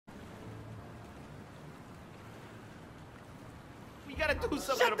gotta do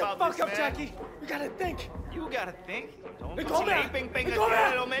something about this, man. Shut the fuck up, Jackie. We gotta think. You gotta think.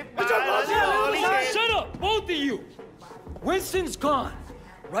 Shut up, both of you. Winston's gone.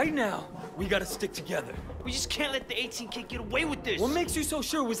 Right now, we gotta stick together. We just can't let the 18K get away with this. What makes you so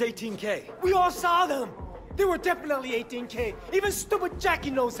sure it was 18K? We all saw them. They were definitely 18K. Even stupid Jackie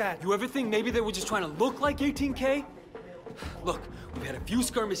knows that. You ever think maybe they were just trying to look like 18K? Look, we've had a few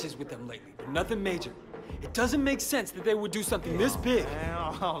skirmishes with them lately, but nothing major. It doesn't make sense that they would do something this big.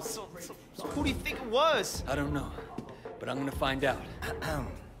 So who do you think it was? I don't know, but I'm gonna find out.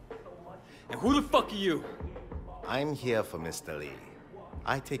 And who the fuck are you? I'm here for Mr. Lee.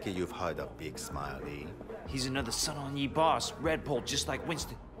 I take it you've heard of Big Smile Lee. He's another Sun On Yee boss, Red Bull, just like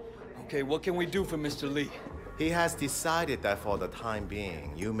Winston. Okay, what can we do for Mr. Lee? He has decided that for the time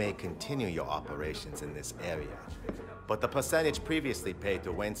being, you may continue your operations in this area. But the percentage previously paid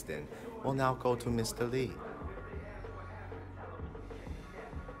to Winston will now go to Mr. Lee.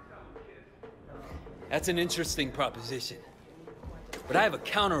 That's an interesting proposition. But I have a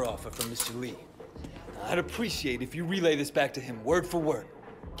counteroffer from Mr. Lee. I'd appreciate if you relay this back to him word for word.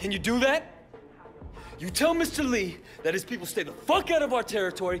 Can you do that? You tell Mr. Lee that his people stay the fuck out of our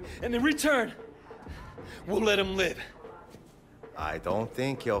territory, and in return, we'll let him live. I don't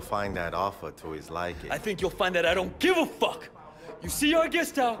think you'll find that offer to his liking. I think you'll find that I don't give a fuck. You see our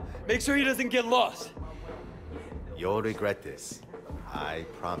guest out, make sure he doesn't get lost. You'll regret this. I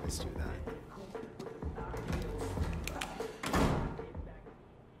promised you that.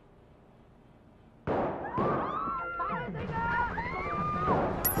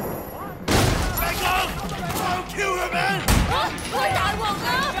 Kill him, man!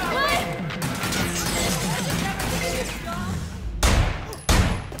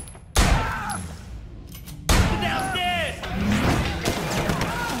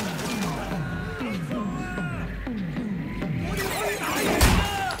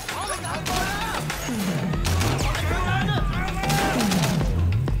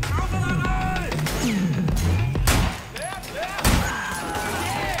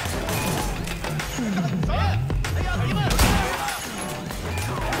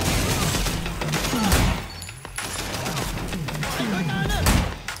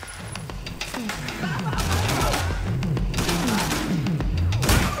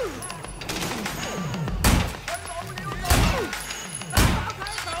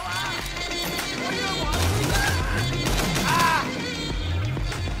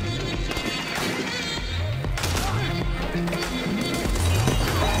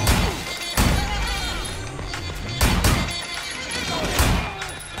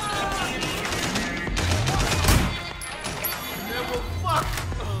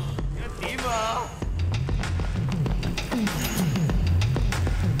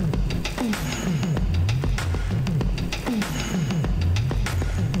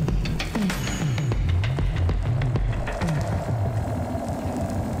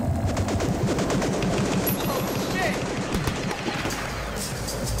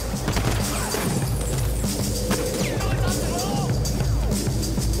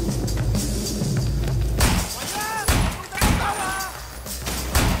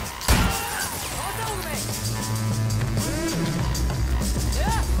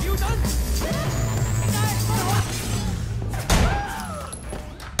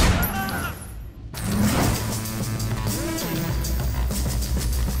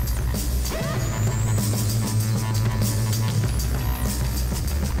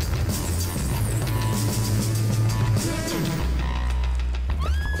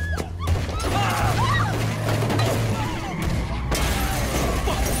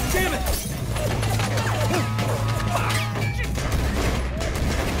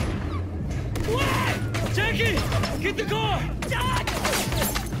 Get the car!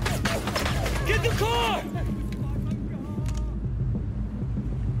 Get the car!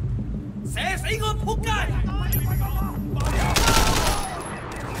 射死我仆街！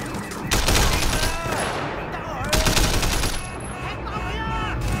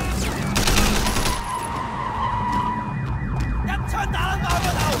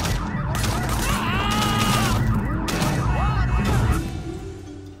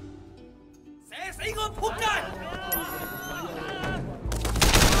 你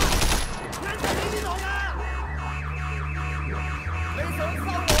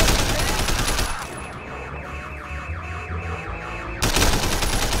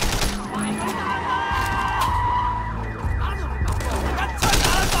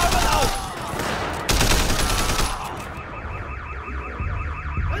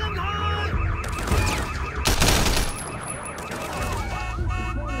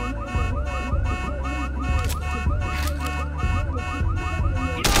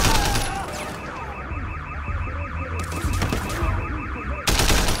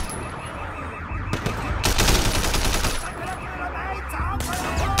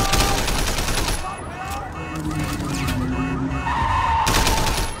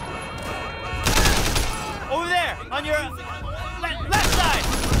Over there, on your left side.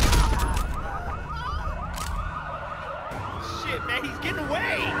 Shit, man, he's getting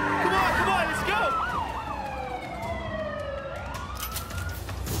away. Come on, let's go.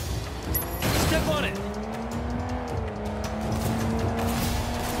 Step on it.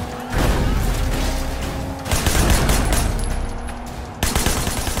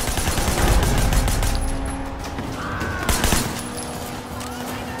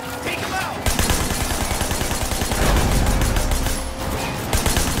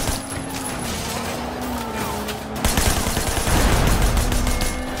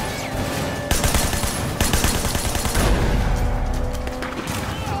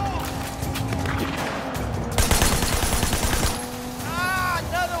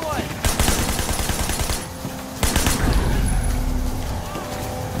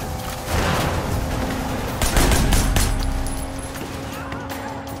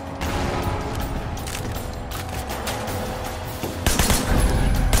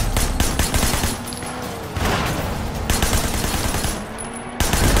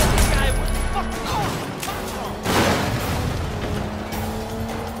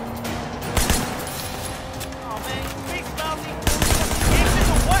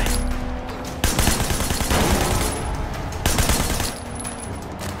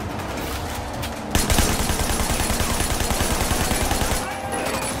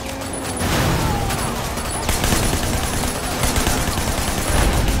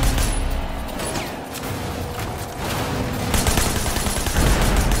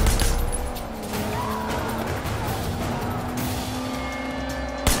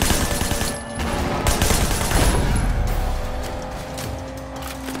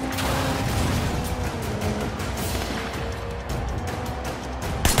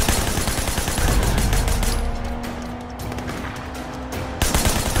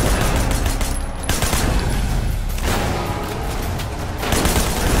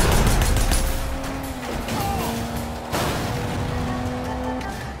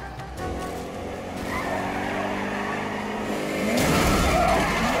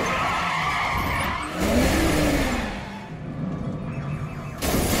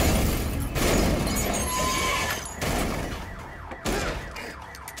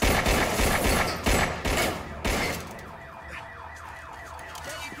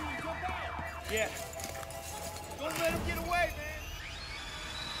 Yeah. Don't let him get away, man.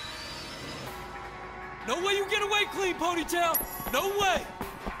 No way you get away clean, Ponytail! No way!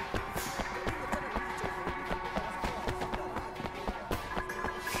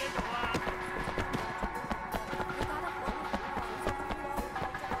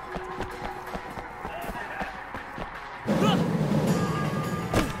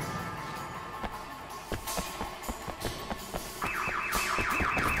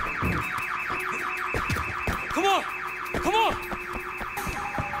 Come on! Come on!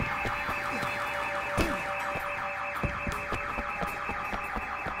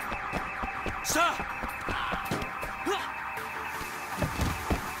 Stop!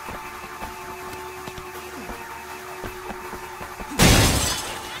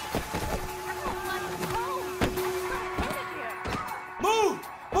 Move!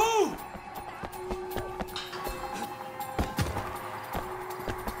 Move!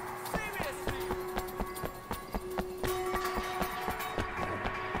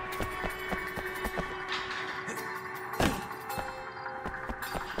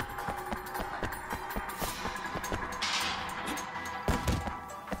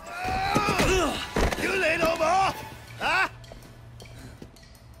 You lay no more! Huh?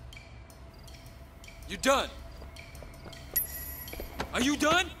 You done? Are you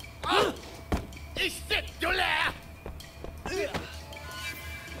done? Ich sit, du leer!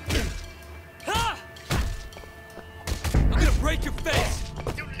 Ha! I'm gonna break your face!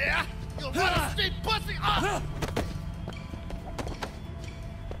 You leer! You wanna street pussy! Ah!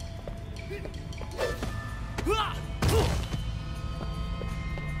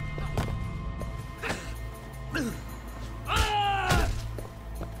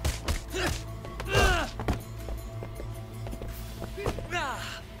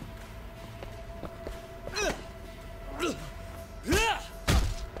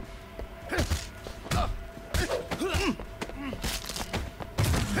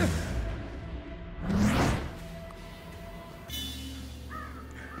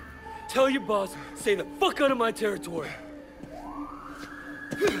 Tell your boss, stay the fuck out of my territory.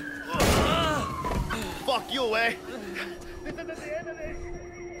 Fuck you, eh?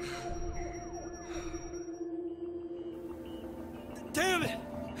 Damn it!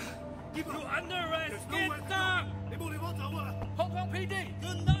 You under arrest! Get down! Hong Kong PD!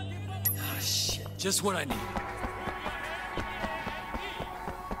 Ah, shit. Just what I need.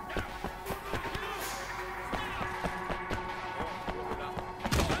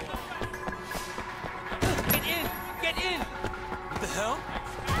 Get in! Get in! What the hell?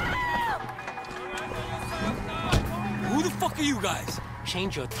 Who the fuck are you guys?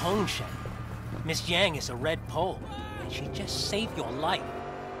 Change your tone, Shen. Miss Yang is a red pole, and she just saved your life.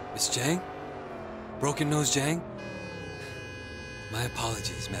 Miss Jiang? Broken Nose Jiang? My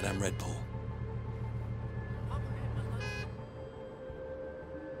apologies, Madame Red Pole.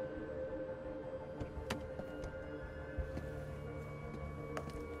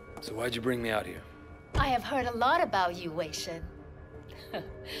 So why'd you bring me out here? I have heard a lot about you, Wei Shen.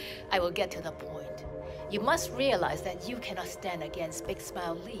 I will get to the point. You must realize that you cannot stand against Big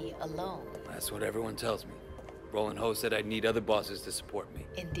Smile Lee alone. That's what everyone tells me. Roland Ho said I'd need other bosses to support me.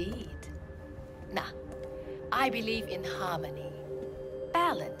 Indeed. Nah, I believe in harmony,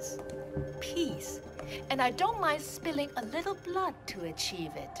 balance, peace, and I don't mind spilling a little blood to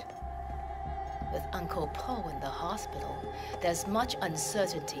achieve it. With Uncle Po in the hospital, there's much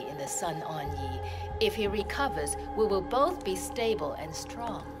uncertainty in the Sun On Yi. If he recovers, we will both be stable and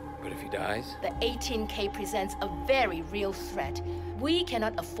strong. But if he dies? The 18K presents a very real threat. We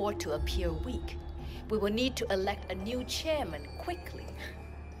cannot afford to appear weak. We will need to elect a new chairman quickly.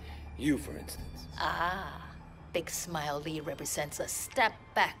 You, for instance. Ah, Big Smile Lee represents a step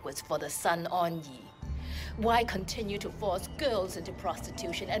backwards for the Sun On Yi. Why continue to force girls into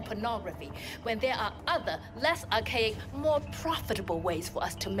prostitution and pornography when there are other, less archaic, more profitable ways for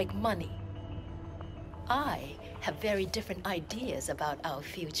us to make money? I have very different ideas about our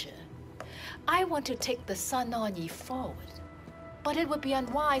future. I want to take the Sun On Yi forward, but it would be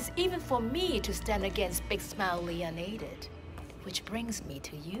unwise even for me to stand against Big Smile Lee unaided, which brings me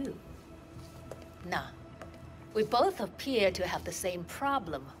to you. Now, we both appear to have the same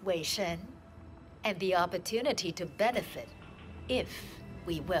problem, Wei Shen, and the opportunity to benefit if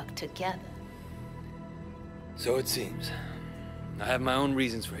we work together. So it seems. I have my own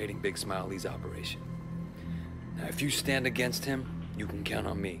reasons for hating Big Smile Lee's operation. Now, if you stand against him, you can count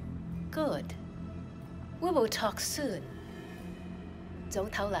on me. Good. We will talk soon. 早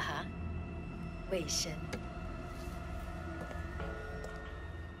唞啦吓，魏生。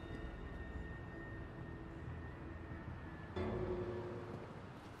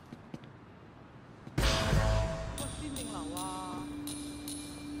邊定樓啊？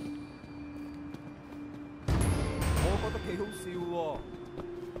我覺得幾好笑喎。